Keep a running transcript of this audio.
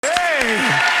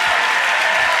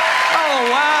Oh,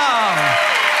 wow.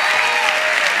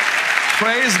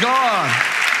 Praise God.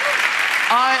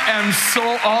 I am so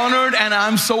honored and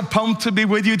I'm so pumped to be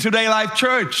with you today, Life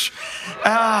Church.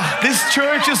 This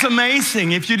church is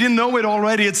amazing. If you didn't know it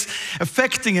already, it's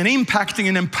affecting and impacting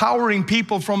and empowering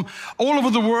people from all over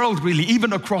the world, really,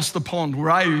 even across the pond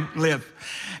where I live.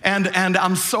 And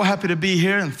I'm so happy to be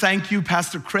here, and thank you,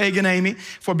 Pastor Craig and Amy,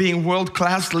 for being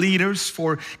world-class leaders,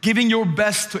 for giving your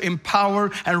best to empower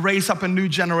and raise up a new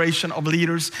generation of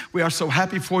leaders. We are so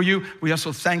happy for you. We are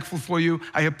so thankful for you.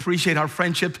 I appreciate our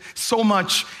friendship so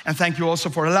much, and thank you also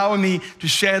for allowing me to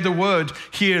share the word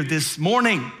here this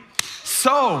morning.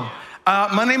 So,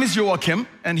 my name is Joachim,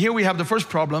 and here we have the first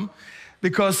problem,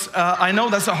 because I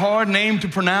know that's a hard name to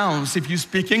pronounce if you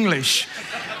speak English.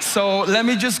 So let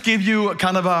me just give you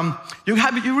kind of, you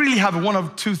really have one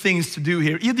of two things to do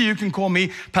here. Either you can call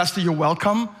me Pastor You're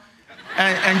Welcome,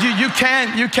 and you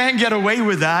can't get away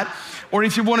with that. Or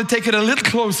if you want to take it a little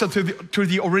closer to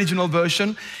the original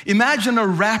version, imagine a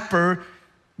rapper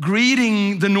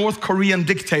greeting the North Korean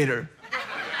dictator.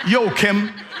 Yo, Kim.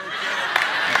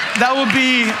 That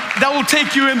will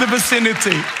take you in the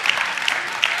vicinity.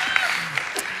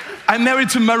 I'm married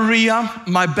to Maria,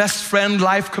 my best friend,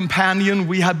 life companion.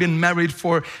 We have been married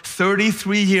for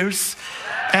 33 years.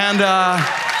 And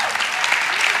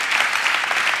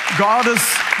God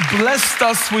has blessed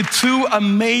us with two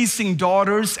amazing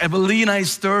daughters. Evelina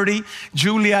is 30,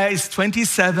 Julia is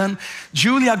 27.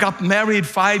 Julia got married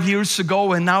 5 years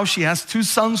ago, and now she has two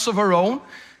sons of her own.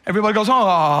 Everybody goes,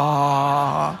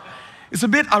 "Aww." It's a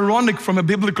bit ironic from a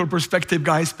biblical perspective,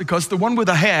 guys, because the one with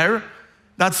the hair,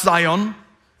 that's Zion.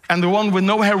 And the one with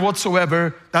no hair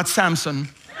whatsoever, that's Samson.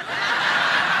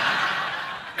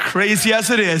 Crazy as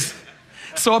it is.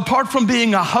 So apart from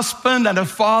being a husband and a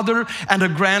father and a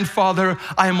grandfather,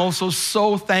 I am also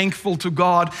so thankful to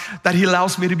God that He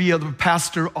allows me to be the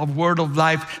pastor of Word of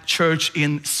Life Church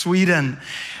in Sweden.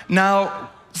 Now,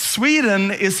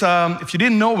 Sweden is, if you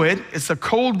didn't know it, it's a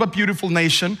cold but beautiful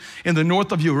nation in the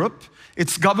north of Europe.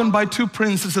 It's governed by two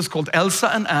princesses called Elsa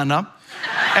and Anna.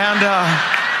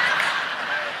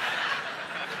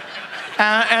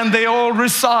 And they all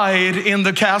reside in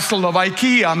the castle of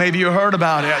IKEA. Maybe you heard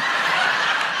about it.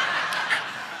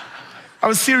 I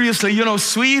was seriously,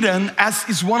 Sweden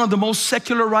is one of the most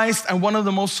secularized and one of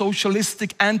the most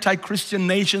socialistic, anti-Christian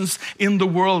nations in the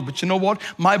world. But you know what?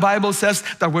 My Bible says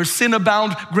that where sin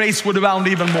abound, grace would abound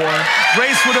even more.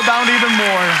 Grace would abound even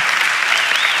more.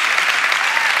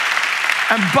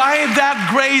 And by that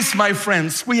grace, my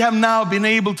friends, we have now been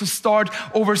able to start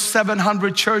over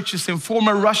 700 churches in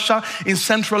former Russia, in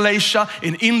Central Asia,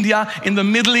 in India, in the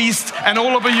Middle East, and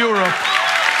all over Europe.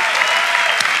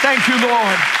 Thank you,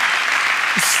 Lord.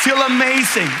 It's still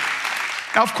amazing.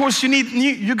 Now, of course,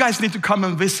 you guys need to come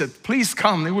and visit. Please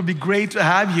come. It would be great to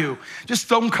have you. Just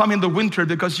don't come in the winter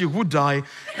because you would die.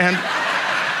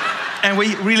 And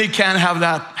we really can't have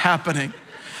that happening.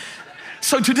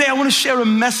 So today I want to share a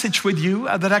message with you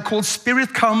that I call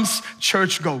Spirit Comes,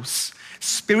 Church Goes.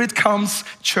 Spirit Comes,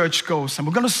 Church Goes. And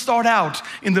we're going to start out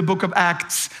in the book of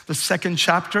Acts, the 2nd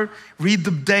chapter. Read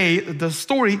the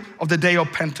story of the day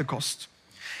of Pentecost.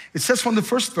 It says from the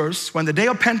first verse, when the day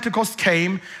of Pentecost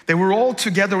came, they were all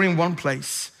together in one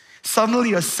place.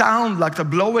 Suddenly a sound like the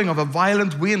blowing of a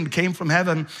violent wind came from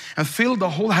heaven and filled the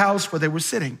whole house where they were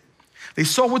sitting. They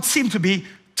saw what seemed to be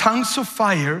tongues of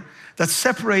fire that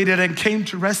separated and came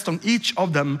to rest on each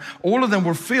of them. All of them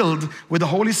were filled with the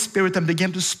Holy Spirit and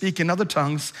began to speak in other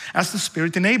tongues as the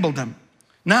Spirit enabled them.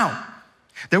 Now,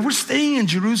 there were staying in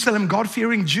Jerusalem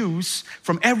God-fearing Jews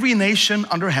from every nation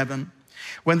under heaven.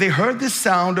 When they heard this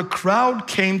sound, a crowd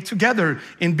came together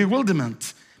in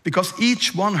bewilderment because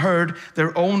each one heard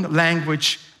their own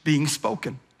language being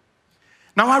spoken.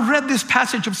 Now, I've read this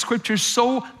passage of scripture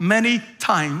so many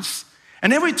times,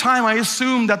 and every time I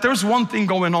assume that there's one thing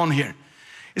going on here.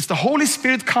 It's the Holy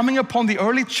Spirit coming upon the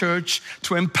early church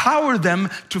to empower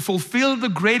them to fulfill the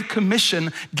great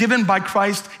commission given by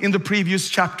Christ in the previous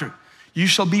chapter. You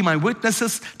shall be my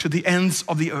witnesses to the ends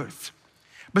of the earth.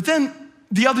 But then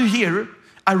the other year,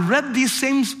 I read these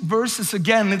same verses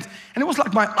again, and it was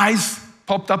like my eyes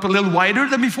popped up a little wider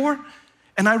than before.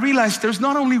 And I realized there's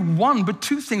not only one, but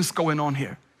two things going on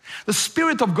here. The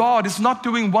Spirit of God is not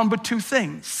doing one, but two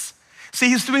things. See,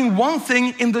 He's doing one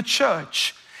thing in the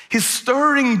church. He's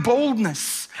stirring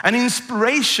boldness and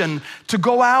inspiration to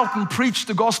go out and preach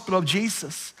the gospel of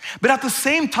Jesus. But at the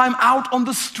same time, out on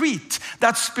the street,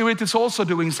 that Spirit is also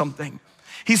doing something.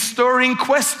 He's stirring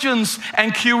questions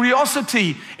and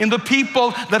curiosity in the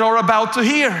people that are about to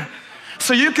hear.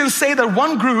 So you can say that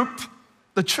one group,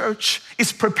 the church,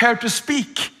 is prepared to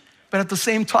speak. but at the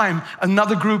same time,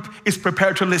 another group is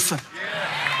prepared to listen.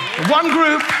 One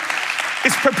group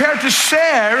is prepared to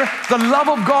share the love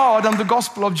of God and the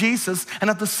gospel of Jesus, and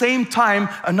at the same time,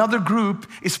 another group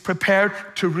is prepared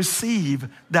to receive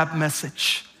that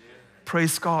message.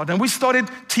 Praise God. And we started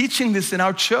teaching this in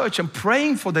our church and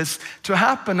praying for this to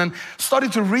happen, and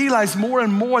started to realize more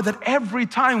and more that every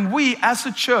time we as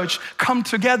a church come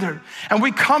together and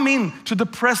we come into the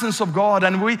presence of God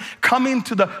and we come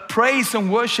into the praise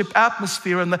and worship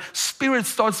atmosphere and the Spirit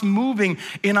starts moving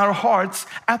in our hearts,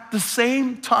 at the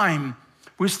same time,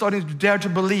 we're starting to dare to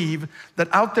believe that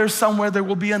out there somewhere there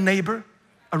will be a neighbor,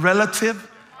 a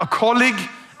relative, a colleague,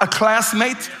 a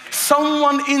classmate.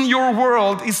 Someone in your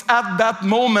world is at that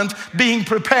moment being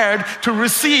prepared to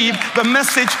receive the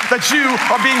message that you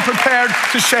are being prepared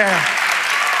to share.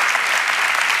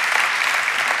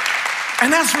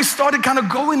 And as we started kind of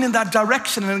going in that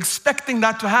direction and expecting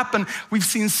that to happen, we've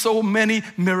seen so many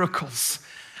miracles.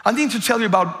 I need to tell you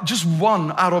about just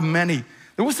one out of many.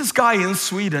 There was this guy in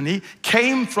Sweden. He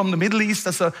came from the Middle East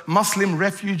as a Muslim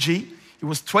refugee. He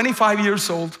was 25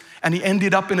 years old, and he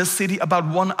ended up in a city about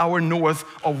 1 hour north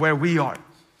of where we are.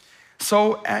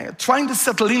 So trying to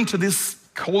settle into this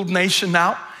cold nation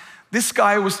now, this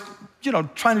guy was,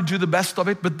 trying to do the best of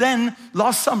it. But then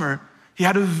last summer, he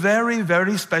had a very,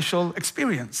 very special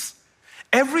experience.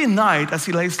 Every night as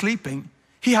he lay sleeping,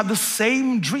 he had the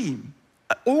same dream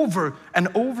over and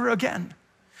over again.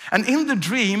 And in the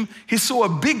dream, he saw a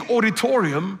big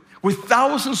auditorium with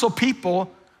thousands of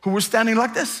people who were standing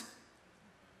like this.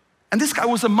 And this guy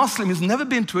was a Muslim. He's never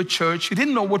been to a church. He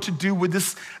didn't know what to do with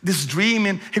this dream,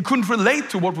 and he couldn't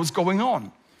relate to what was going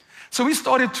on. So he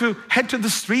started to head to the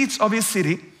streets of his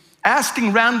city,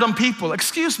 asking random people,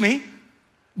 "Excuse me,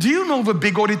 do you know of a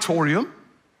big auditorium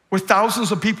where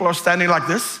thousands of people are standing like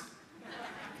this?"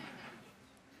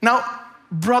 Now,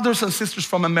 brothers and sisters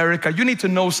from America, you need to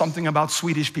know something about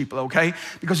Swedish people, okay?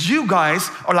 Because you guys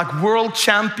are like world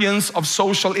champions of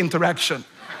social interaction.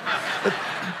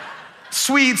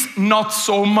 Swedes, not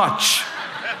so much.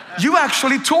 You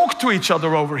actually talk to each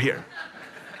other over here.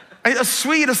 A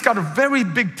Swede has got very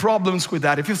big problems with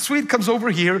that. If a Swede comes over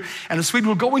here and a Swede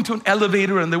will go into an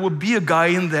elevator and there will be a guy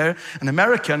in there, an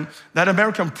American, that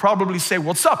American probably say,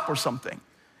 "What's up?" or something.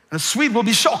 And a Swede will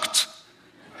be shocked.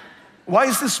 Why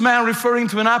is this man referring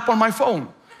to an app on my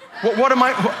phone? What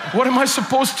am I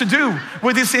supposed to do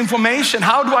with this information?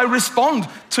 How do I respond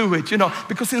to it?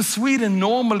 Because in Sweden,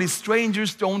 normally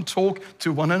strangers don't talk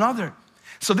to one another.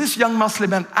 So this young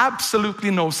Muslim had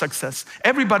absolutely no success.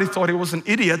 Everybody thought he was an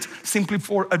idiot simply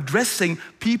for addressing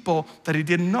people that he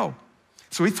didn't know.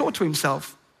 So he thought to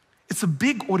himself, it's a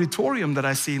big auditorium that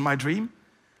I see in my dream.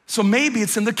 So maybe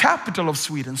it's in the capital of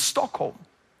Sweden, Stockholm.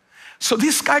 So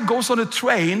this guy goes on a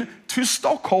train to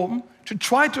Stockholm to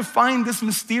try to find this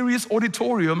mysterious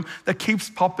auditorium that keeps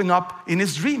popping up in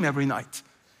his dream every night.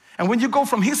 And when you go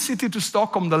from his city to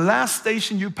Stockholm, the last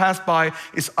station you pass by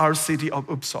is our city of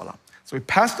Uppsala. So he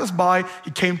passed us by,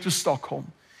 he came to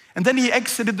Stockholm. And then he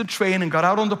exited the train and got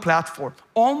out on the platform.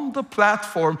 On the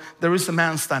platform, there is a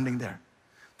man standing there.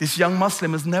 This young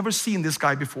Muslim has never seen this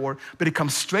guy before, but he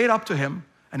comes straight up to him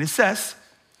and he says,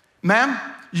 "Ma'am,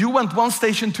 you went one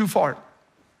station too far.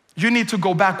 You need to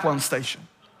go back one station."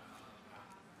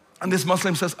 And this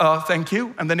Muslim says, "Thank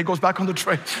you." And then he goes back on the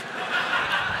train.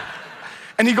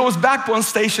 And he goes back one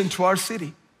station to our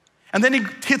city. And then he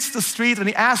hits the street and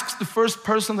he asks the first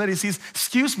person that he sees,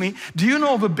 "Excuse me, do you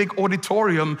know of a big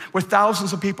auditorium where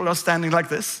thousands of people are standing like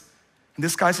this?" And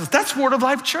this guy says, "That's Word of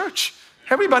Life Church.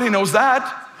 Everybody knows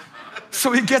that."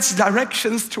 So he gets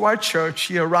directions to our church.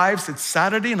 He arrives, it's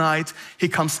Saturday night. He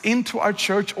comes into our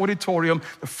church auditorium,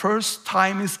 the first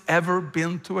time he's ever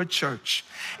been to a church.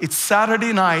 It's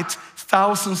Saturday night,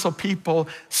 thousands of people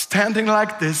standing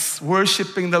like this,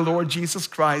 worshiping the Lord Jesus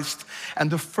Christ. And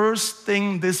the first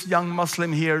thing this young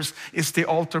Muslim hears is the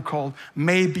altar call.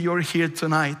 Maybe you're here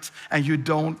tonight and you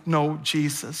don't know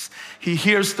Jesus. He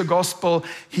hears the gospel,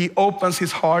 he opens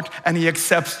his heart, and he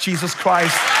accepts Jesus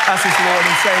Christ as his Lord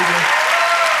and Savior.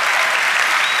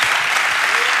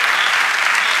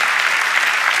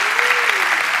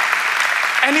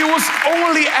 And it was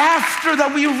only after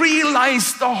that we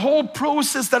realized the whole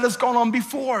process that has gone on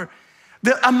before.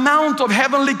 The amount of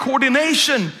heavenly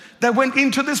coordination that went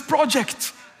into this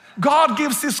project. God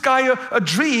gives this guy a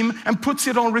dream and puts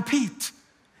it on repeat.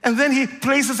 And then he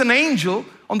places an angel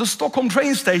on the Stockholm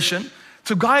train station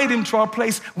to guide him to our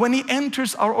place. When he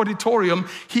enters our auditorium,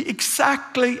 he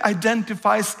exactly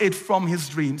identifies it from his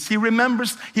dreams. He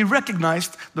remembers, he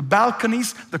recognized the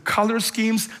balconies, the color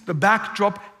schemes, the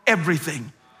backdrop,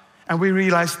 everything. And we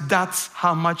realize that's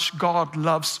how much God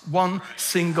loves one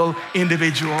single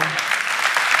individual.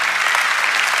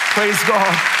 Praise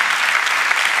God.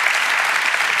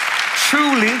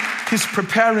 Truly, He's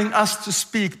preparing us to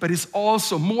speak, but He's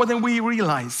also, more than we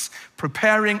realize,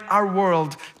 preparing our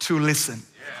world to listen.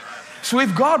 So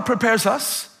if God prepares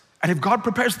us, and if God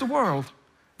prepares the world,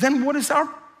 then what is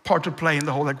our part to play in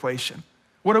the whole equation?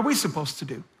 What are we supposed to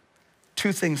do?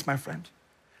 Two things, my friend.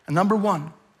 And number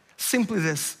one, simply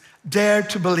this: dare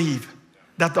to believe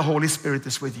that the Holy Spirit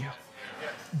is with you.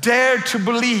 Dare to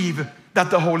believe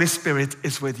that the Holy Spirit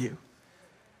is with you.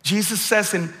 Jesus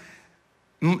says in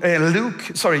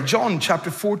John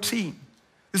chapter 14,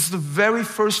 this is the very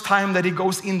first time that He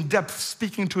goes in depth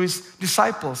speaking to His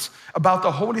disciples about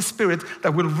the Holy Spirit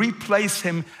that will replace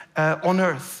Him on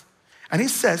earth. And He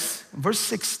says, verse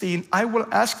 16, I will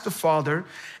ask the Father,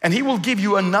 and He will give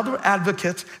you another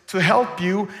advocate to help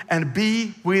you and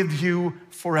be with you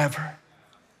forever.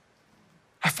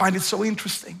 I find it so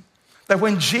interesting that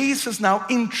when Jesus now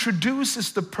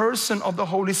introduces the person of the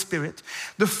Holy Spirit,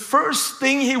 the first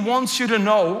thing He wants you to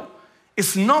know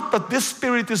is not that this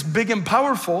Spirit is big and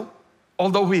powerful,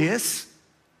 although He is.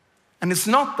 And it's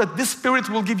not that this Spirit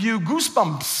will give you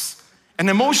goosebumps, an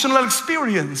emotional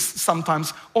experience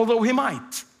sometimes, although He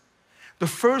might. The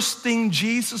first thing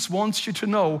Jesus wants you to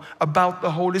know about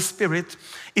the Holy Spirit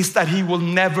is that He will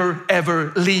never,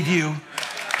 ever leave you.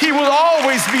 He will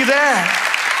always be there.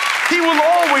 He will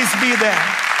always be there.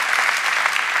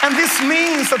 And this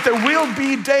means that there will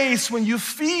be days when you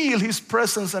feel His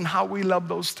presence, and how we love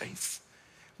those days.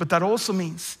 But that also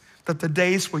means that the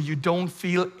days where you don't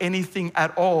feel anything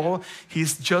at all,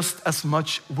 He's just as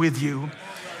much with you.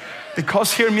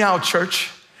 Because hear me out, church,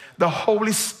 the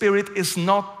Holy Spirit is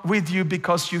not with you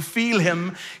because you feel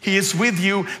Him. He is with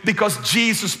you because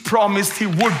Jesus promised He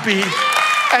would be.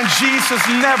 And Jesus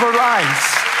never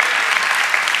lies.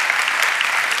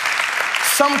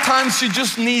 Sometimes you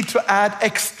just need to add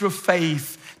extra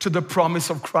faith to the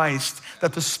promise of Christ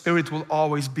that the Spirit will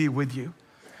always be with you.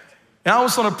 And I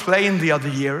was on a plane the other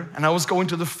year, and I was going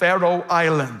to the Faroe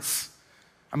Islands.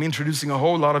 I'm introducing a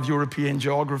whole lot of European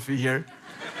geography here.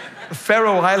 The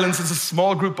Faroe Islands is a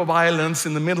small group of islands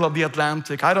in the middle of the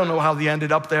Atlantic. I don't know how they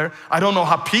ended up there. I don't know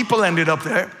how people ended up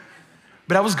there.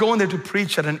 But I was going there to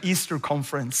preach at an Easter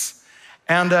conference.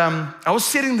 And I was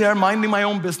sitting there minding my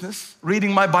own business,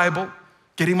 reading my Bible,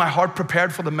 getting my heart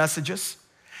prepared for the messages.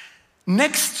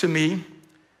 Next to me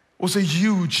was a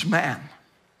huge man.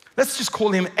 Let's just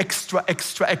call him extra,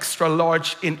 extra, extra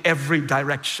large in every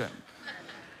direction.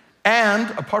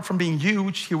 And apart from being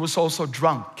huge, he was also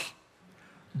drunk.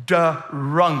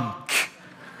 Drunk.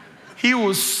 He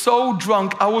was so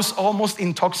drunk, I was almost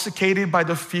intoxicated by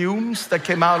the fumes that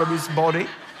came out of his body.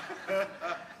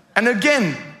 And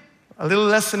again, a little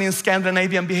lesson in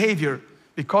Scandinavian behavior.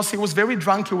 Because he was very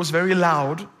drunk, he was very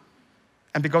loud.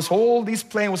 And because all this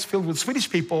plane was filled with Swedish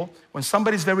people, when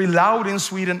somebody's very loud in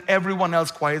Sweden, everyone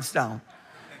else quiets down.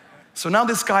 So now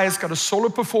this guy has got a solo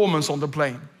performance on the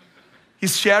plane.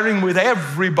 He's sharing with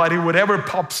everybody whatever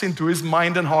pops into his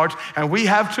mind and heart, and we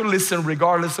have to listen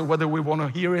regardless of whether we want to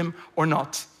hear him or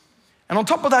not. And on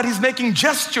top of that, he's making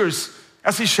gestures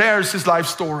as he shares his life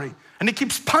story. And he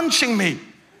keeps punching me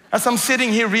as I'm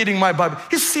sitting here reading my Bible.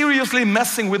 He's seriously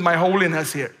messing with my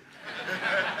holiness here.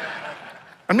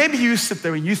 And maybe you sit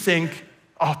there and you think,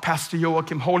 oh, Pastor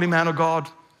Joachim, holy man of God,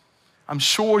 I'm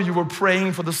sure you were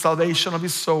praying for the salvation of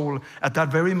his soul at that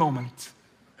very moment.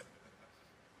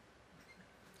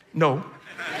 No.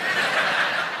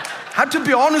 I had to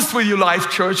be honest with you,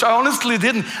 Life Church. I honestly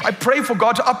didn't. I prayed for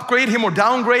God to upgrade him or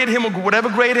downgrade him or whatever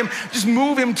grade him. Just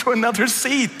move him to another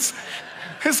seat.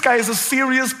 This guy is a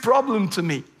serious problem to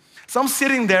me. So I'm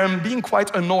sitting there and being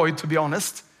quite annoyed, to be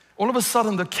honest. All of a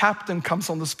sudden, the captain comes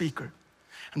on the speaker.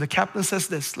 And the captain says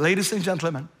this, ladies and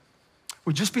gentlemen,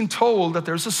 we've just been told that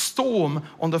there's a storm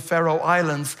on the Faroe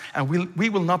Islands and we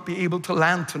will not be able to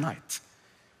land tonight.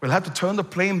 We'll have to turn the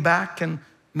plane back and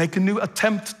make a new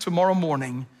attempt tomorrow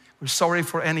morning. We're sorry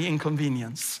for any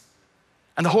inconvenience.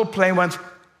 And the whole plane went,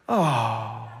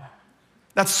 oh.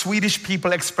 That's Swedish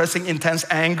people expressing intense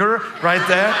anger right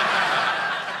there.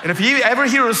 And if you ever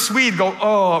hear a Swede go,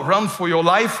 oh, run for your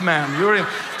life, man. You're in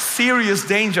serious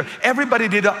danger. Everybody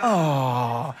did a,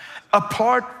 oh.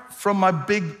 Apart from my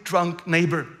big drunk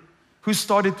neighbor who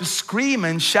started to scream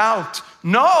and shout,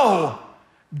 no,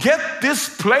 get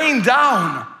this plane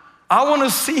down. I want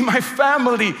to see my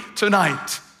family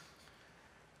tonight.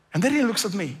 And then he looks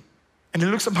at me and he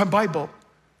looks at my Bible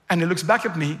and he looks back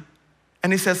at me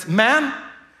and he says, man,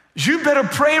 you better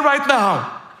pray right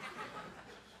now.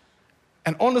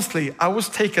 And honestly, I was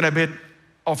taken a bit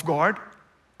off guard.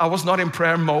 I was not in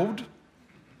prayer mode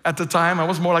at the time. I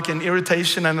was more like in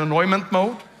irritation and annoyment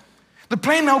mode. The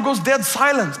plane now goes dead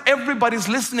silent. Everybody's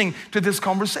listening to this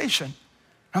conversation.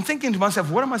 I'm thinking to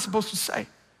myself, what am I supposed to say?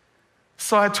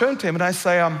 So I turn to him and I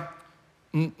say,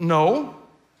 no,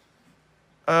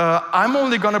 I'm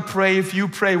only gonna pray if you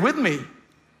pray with me.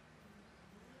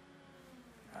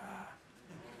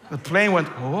 The plane went,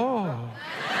 oh.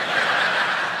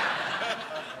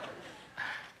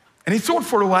 And he thought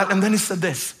for a while and then he said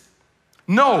this,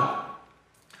 no,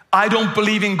 I don't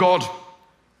believe in God.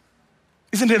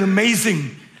 Isn't it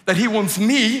amazing that he wants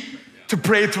me to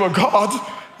pray to a God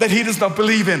that he does not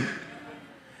believe in?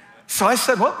 So I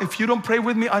said, well, if you don't pray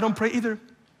with me, I don't pray either.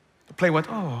 The plane went,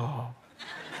 oh.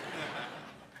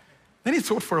 Then he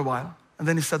thought for a while, and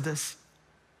then he said this,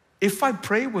 if I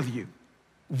pray with you,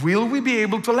 will we be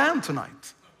able to land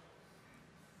tonight?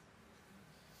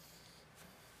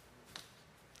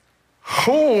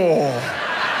 Oh.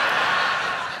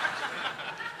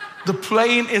 The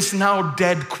plane is now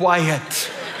dead quiet.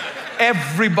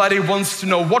 Everybody wants to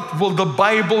know, what will the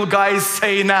Bible guys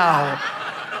say now?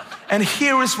 And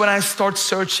here is when I start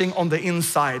searching on the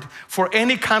inside for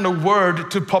any kind of word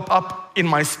to pop up in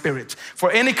my spirit,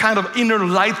 for any kind of inner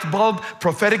light bulb,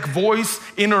 prophetic voice,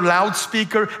 inner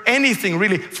loudspeaker, anything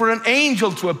really, for an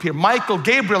angel to appear, Michael,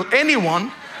 Gabriel,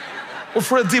 anyone, or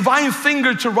for a divine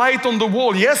finger to write on the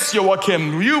wall, yes,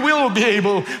 Joachim, you will be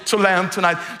able to land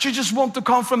tonight. You just want the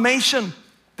confirmation.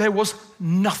 There was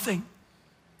nothing.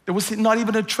 There was not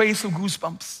even a trace of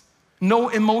goosebumps. No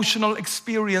emotional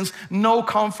experience, no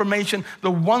confirmation.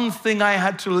 The one thing I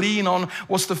had to lean on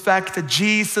was the fact that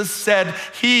Jesus said,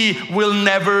 he will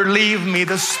never leave me.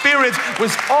 The Spirit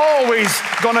was always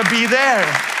gonna be there.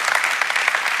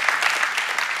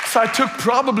 So I took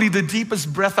probably the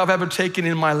deepest breath I've ever taken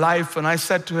in my life and I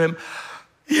said to him,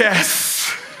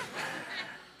 yes,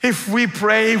 if we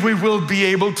pray, we will be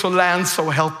able to land, so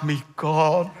help me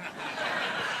God.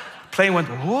 The plane went,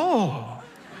 whoa.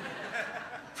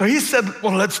 So he said,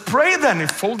 well, let's pray then. He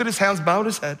folded his hands, bowed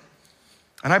his head.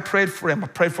 And I prayed for him. I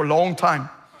prayed for a long time.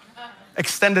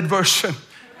 Extended version,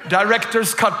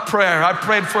 director's cut prayer. I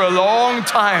prayed for a long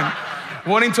time,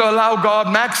 wanting to allow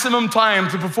God maximum time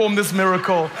to perform this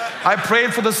miracle. I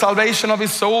prayed for the salvation of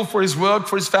his soul, for his work,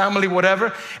 for his family,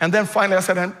 whatever. And then finally I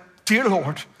said, dear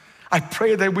Lord, I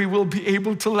pray that we will be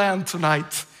able to land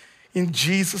tonight in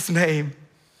Jesus' name.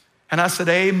 And I said,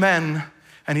 amen.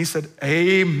 And he said,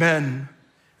 amen.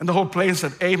 And the whole plane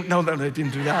said, amen. No, they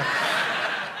didn't do that.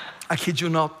 I kid you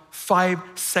not, 5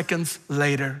 seconds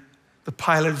later, the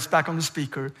pilot is back on the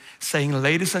speaker saying,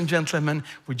 ladies and gentlemen,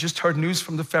 we just heard news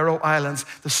from the Faroe Islands.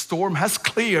 The storm has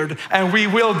cleared and we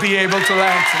will be able to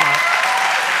land tonight.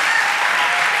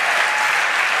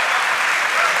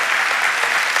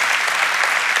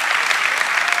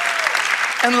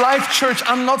 And Life Church,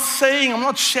 I'm not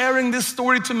sharing this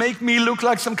story to make me look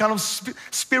like some kind of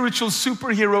spiritual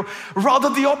superhero. Rather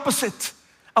the opposite.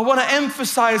 I want to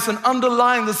emphasize and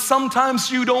underline that sometimes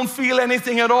you don't feel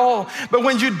anything at all. But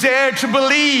when you dare to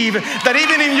believe that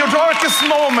even in your darkest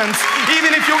moments,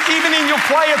 even in your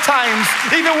quiet times,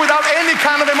 even without any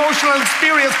kind of emotional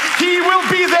experience, he will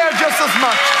be there just as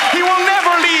much. He will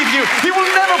never leave you. He will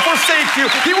never forsake you.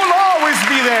 He will always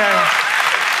be there.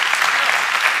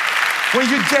 When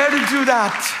you dare to do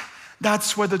that,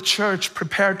 that's where the church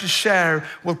prepared to share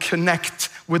will connect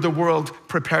with the world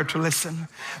prepared to listen.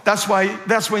 That's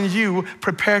when you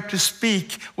prepared to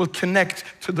speak will connect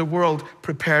to the world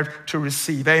prepared to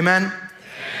receive. Amen? Amen.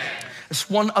 There's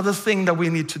one other thing that we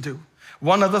need to do.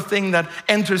 One other thing that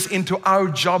enters into our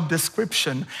job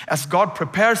description as God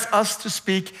prepares us to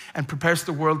speak and prepares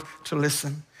the world to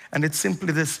listen. And it's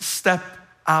simply this: step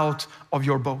out of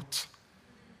your boat.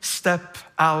 Step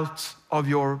out of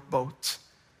your boat.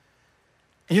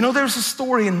 And you know, there's a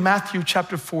story in Matthew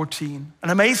chapter 14, an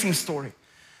amazing story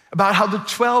about how the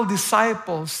 12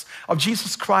 disciples of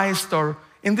Jesus Christ are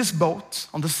in this boat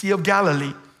on the Sea of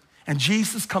Galilee, and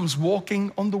Jesus comes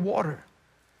walking on the water.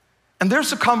 And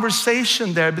there's a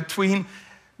conversation there between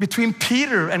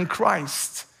Peter and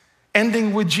Christ,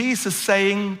 ending with Jesus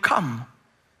saying, "Come."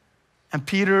 And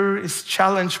Peter is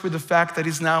challenged with the fact that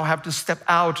he's now have to step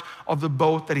out of the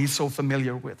boat that he's so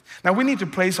familiar with. Now we need to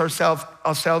place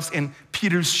ourselves in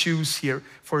Peter's shoes here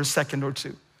for a second or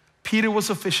two. Peter was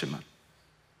a fisherman.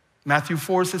 Matthew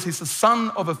 4 says he's the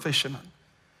son of a fisherman,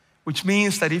 which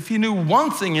means that if he knew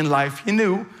one thing in life, he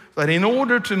knew that in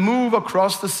order to move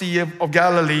across the Sea of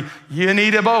Galilee, you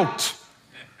need a boat.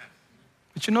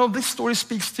 But you know, this story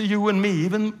speaks to you and me,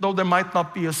 even though there might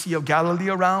not be a Sea of Galilee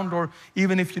around, or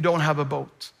even if you don't have a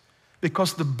boat.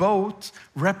 Because the boat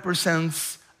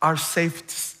represents our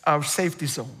safety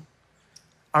zone.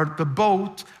 The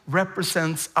boat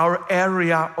represents our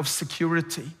area of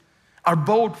security. The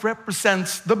boat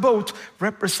represents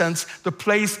the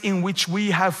place in which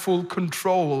we have full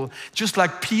control, just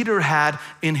like Peter had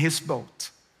in his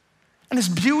boat. And it's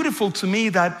beautiful to me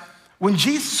that when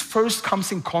Jesus first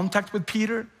comes in contact with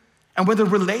Peter, and when the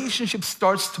relationship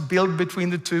starts to build between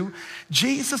the two,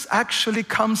 Jesus actually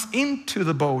comes into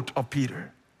the boat of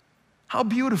Peter. How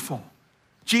beautiful.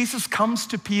 Jesus comes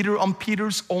to Peter on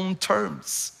Peter's own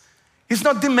terms. He's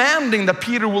not demanding that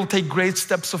Peter will take great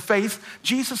steps of faith.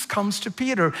 Jesus comes to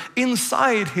Peter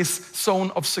inside his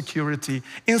zone of security,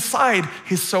 inside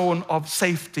his zone of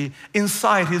safety,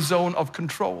 inside his zone of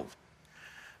control.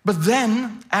 But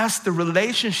then, as the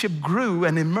relationship grew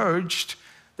and emerged,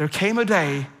 there came a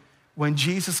day when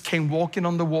Jesus came walking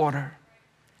on the water,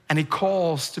 and he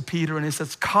calls to Peter and he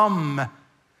says, come.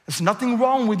 There's nothing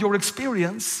wrong with your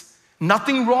experience,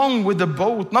 nothing wrong with the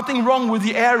boat, nothing wrong with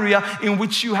the area in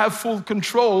which you have full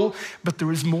control, but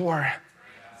there is more.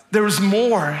 There is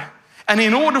more. And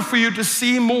in order for you to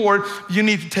see more, you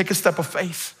need to take a step of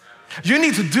faith. You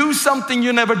need to do something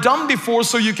you never done before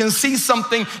so you can see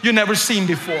something you never seen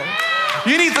before.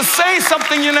 You need to say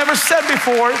something you never said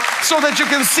before so that you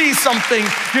can see something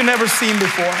you never seen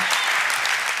before.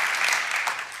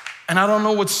 And I don't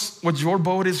know what your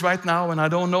boat is right now, and I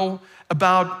don't know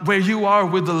about where you are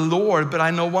with the Lord, but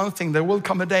I know one thing, there will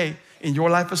come a day in your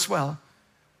life as well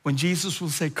when Jesus will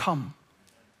say, come.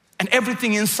 And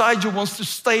everything inside you wants to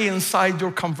stay inside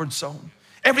your comfort zone.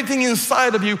 Everything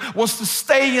inside of you wants to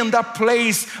stay in that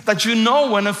place that you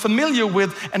know and are familiar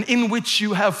with and in which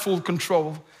you have full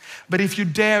control. But if you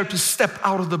dare to step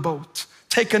out of the boat,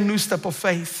 take a new step of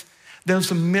faith,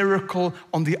 there's a miracle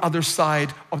on the other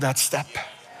side of that step.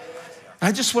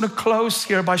 I just want to close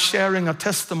here by sharing a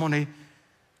testimony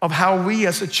of how we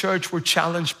as a church were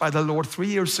challenged by the Lord 3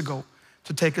 years ago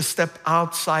to take a step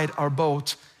outside our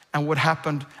boat and what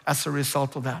happened as a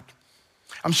result of that.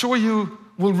 I'm sure you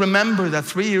will remember that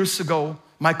 3 years ago,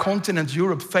 my continent,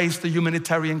 Europe, faced a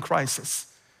humanitarian crisis.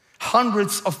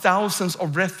 Hundreds of thousands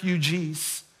of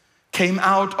refugees came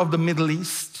out of the Middle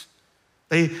East.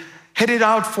 They headed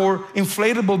out for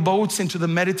inflatable boats into the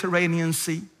Mediterranean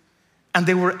Sea, and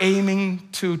they were aiming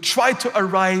to try to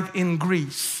arrive in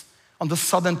Greece on the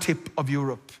southern tip of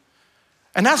Europe.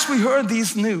 And as we heard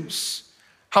these news,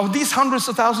 how these hundreds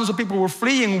of thousands of people were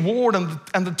fleeing war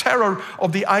and the terror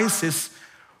of the ISIS,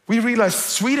 we realized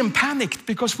Sweden panicked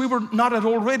because we were not at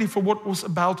all ready for what was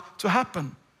about to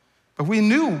happen. But we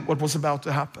knew what was about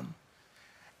to happen.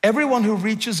 Everyone who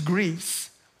reaches Greece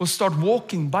will start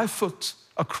walking by foot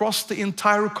across the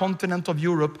entire continent of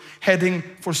Europe, heading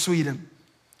for Sweden.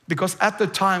 Because at the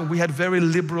time we had very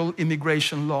liberal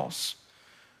immigration laws.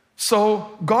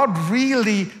 So God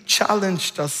really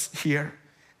challenged us here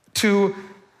to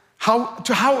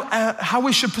how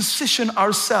we should position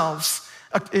ourselves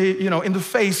in the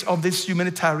face of this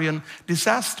humanitarian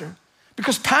disaster.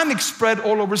 Because panic spread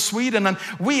all over Sweden, and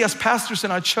we as pastors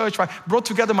in our church, I brought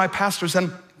together my pastors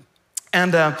and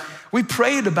we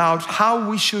prayed about how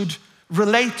we should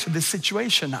relate to this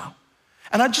situation now.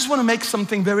 And I just want to make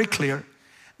something very clear.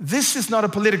 This is not a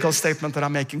political statement that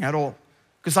I'm making at all,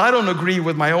 because I don't agree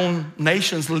with my own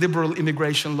nation's liberal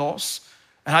immigration laws,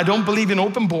 and I don't believe in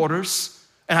open borders,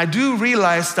 and I do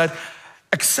realize that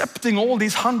accepting all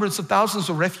these hundreds of thousands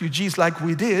of refugees like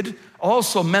we did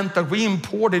also meant that we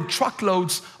imported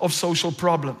truckloads of social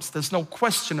problems. There's no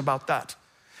question about that.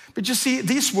 But you see,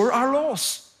 these were our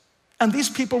laws, and these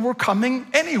people were coming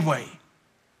anyway,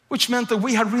 which meant that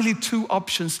we had really two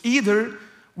options. Either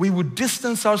we would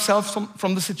distance ourselves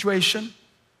from the situation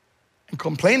and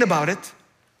complain about it,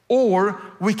 or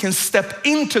we can step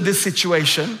into this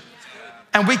situation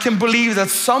and we can believe that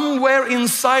somewhere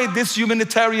inside this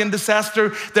humanitarian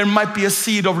disaster, there might be a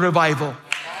seed of revival.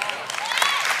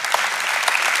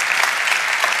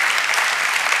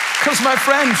 Because my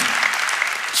friend,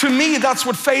 to me, that's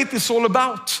what faith is all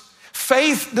about.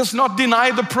 Faith does not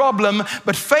deny the problem,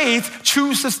 but faith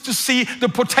chooses to see the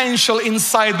potential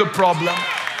inside the problem.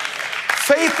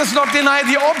 Faith does not deny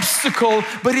the obstacle,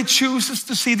 but it chooses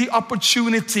to see the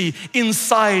opportunity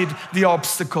inside the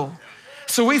obstacle.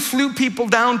 So we flew people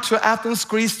down to Athens,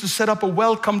 Greece to set up a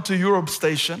Welcome to Europe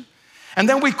station. And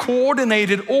then we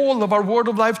coordinated all of our Word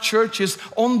of Life churches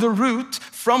on the route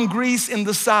from Greece in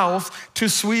the south to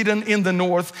Sweden in the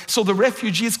north, so the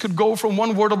refugees could go from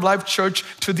one Word of Life church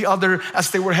to the other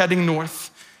as they were heading north.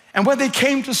 And when they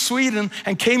came to Sweden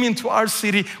and came into our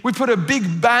city, we put a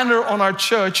big banner on our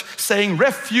church saying,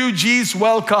 "Refugees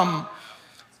welcome."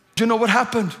 Do you know what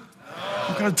happened?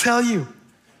 I'm gonna tell you.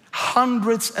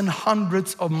 Hundreds and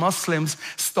hundreds of Muslims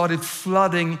started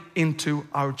flooding into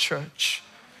our church.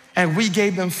 And we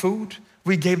gave them food,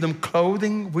 we gave them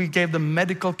clothing, we gave them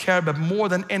medical care, but more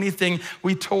than anything,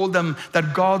 we told them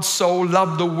that God so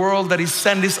loved the world that he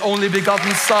sent his only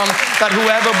begotten Son, that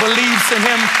whoever believes in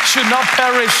him should not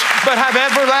perish, but have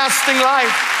everlasting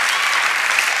life.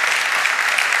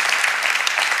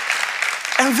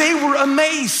 And they were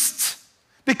amazed,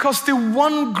 because the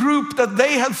one group that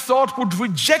they had thought would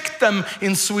reject them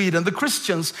in Sweden, the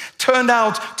Christians, turned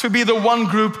out to be the one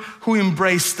group who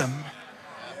embraced them.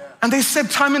 And they said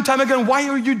time and time again, why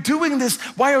are you doing this?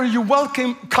 Why are you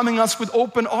welcoming us with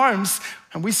open arms?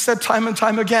 And we said time and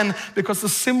time again, because the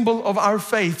symbol of our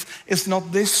faith is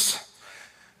not this,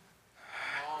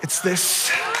 it's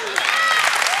this.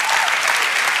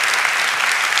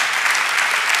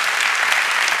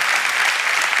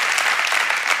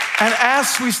 And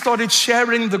as we started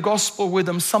sharing the gospel with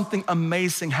them, something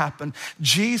amazing happened.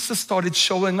 Jesus started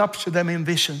showing up to them in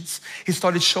visions. He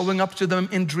started showing up to them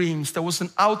in dreams. There was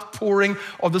an outpouring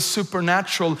of the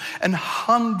supernatural, and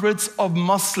hundreds of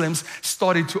Muslims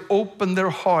started to open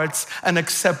their hearts and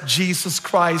accept Jesus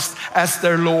Christ as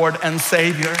their Lord and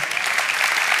Savior.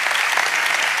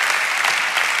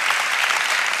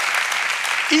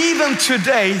 Even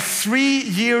today, 3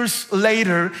 years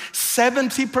later,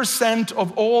 70%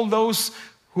 of all those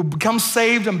who become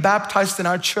saved and baptized in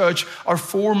our church are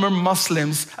former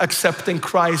Muslims accepting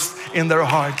Christ in their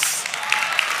hearts.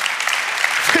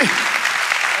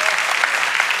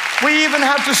 We even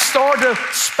have to start a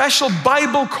special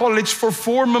Bible college for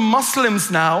former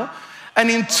Muslims now. And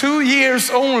in 2 years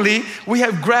only, we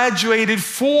have graduated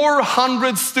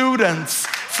 400 students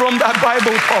from that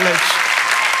Bible college.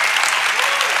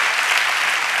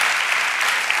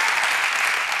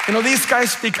 You know, these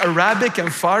guys speak Arabic and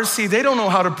Farsi. They don't know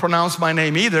how to pronounce my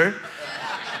name either.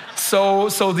 So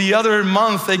the other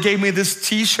month, they gave me this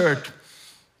t-shirt,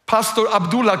 Pastor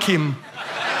Abdulhakim.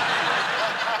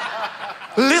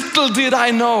 Little did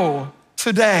I know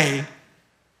today,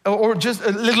 or just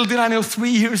little did I know 3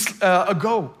 years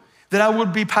ago, that I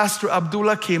would be Pastor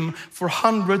Abdulhakim for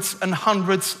hundreds and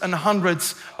hundreds and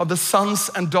hundreds of the sons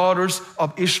and daughters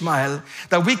of Ishmael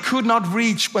that we could not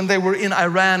reach when they were in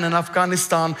Iran and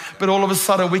Afghanistan, but all of a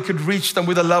sudden we could reach them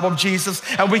with the love of Jesus,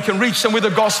 and we can reach them with the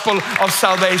gospel of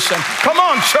salvation. Come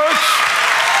on, church.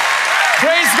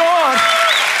 Praise God.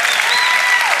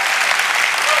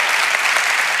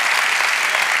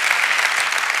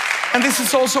 And this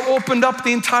has also opened up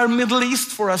the entire Middle East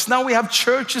for us. Now we have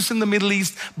churches in the Middle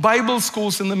East, Bible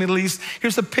schools in the Middle East.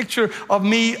 Here's a picture of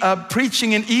me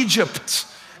preaching in Egypt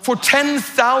for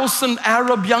 10,000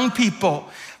 Arab young people.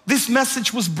 This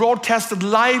message was broadcasted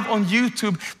live on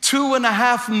YouTube.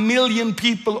 2.5 million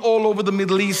people all over the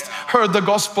Middle East heard the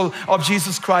gospel of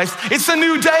Jesus Christ. It's a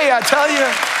new day, I tell you.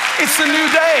 It's a new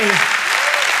day.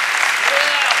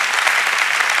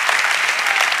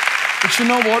 But you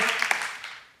know what?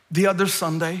 The other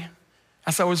Sunday,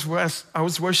 as I was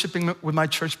worshiping with my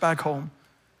church back home,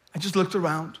 I just looked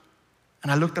around and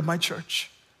I looked at my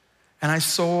church and I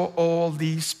saw all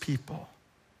these people,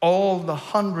 all the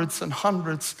hundreds and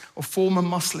hundreds of former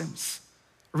Muslims,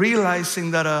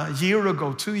 realizing that a year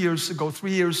ago, 2 years ago,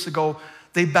 3 years ago,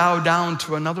 they bowed down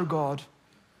to another God.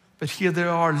 But here they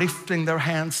are lifting their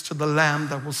hands to the Lamb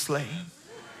that was slain.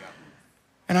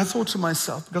 And I thought to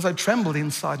myself, because I trembled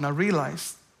inside and I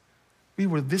realized, we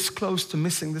were this close to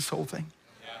missing this whole thing.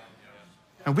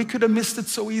 And we could have missed it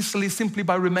so easily simply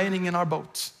by remaining in our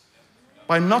boats,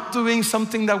 by not doing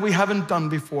something that we haven't done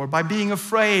before, by being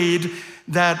afraid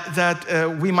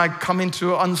that we might come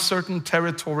into uncertain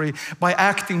territory, by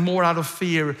acting more out of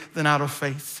fear than out of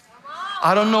faith.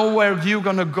 I don't know where you're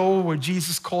gonna go, where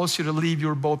Jesus calls you to leave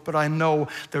your boat, but I know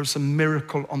there's a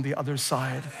miracle on the other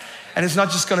side. And it's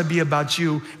not just gonna be about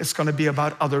you, it's gonna be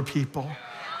about other people.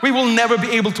 We will never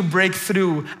be able to break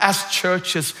through as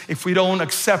churches if we don't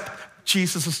accept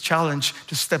Jesus' challenge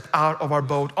to step out of our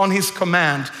boat on his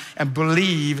command and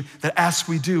believe that as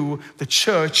we do, the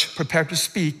church prepared to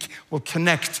speak will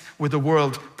connect with the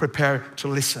world prepared to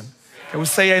listen. Can we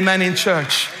say amen in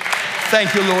church?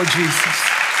 Thank you, Lord Jesus.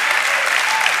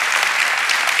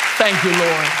 Thank you,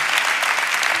 Lord.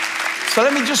 So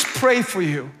let me just pray for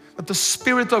you, that the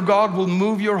Spirit of God will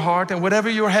move your heart, and whatever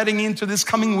you're heading into this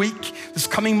coming week, this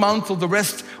coming month, or the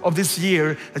rest of this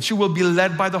year, that you will be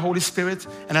led by the Holy Spirit.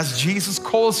 And as Jesus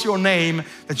calls your name,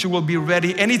 that you will be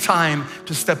ready anytime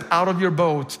to step out of your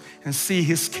boat and see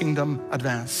his kingdom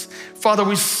advance. Father,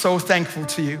 we're so thankful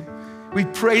to you. We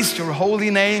praise your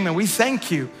holy name, and we thank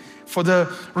you for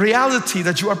the reality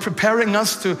that you are preparing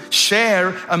us to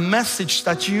share a message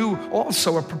that you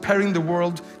also are preparing the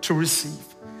world to receive.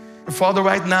 Father,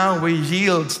 right now we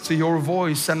yield to your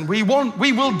voice, and we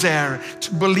will dare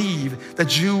to believe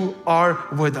that you are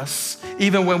with us,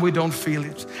 even when we don't feel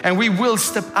it. And we will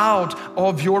step out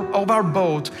of our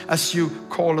boat as you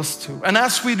call us to. And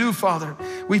as we do, Father,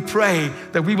 we pray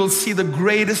that we will see the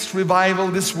greatest revival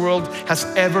this world has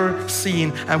ever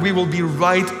seen, and we will be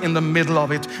right in the middle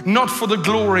of it. Not for the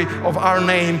glory of our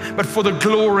name, but for the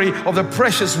glory of the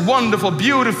precious, wonderful,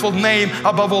 beautiful name,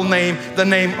 above all name, the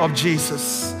name of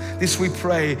Jesus. This we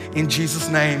pray in Jesus'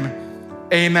 name.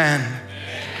 Amen.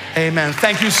 Amen.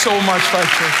 Thank you so much,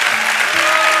 Pastor.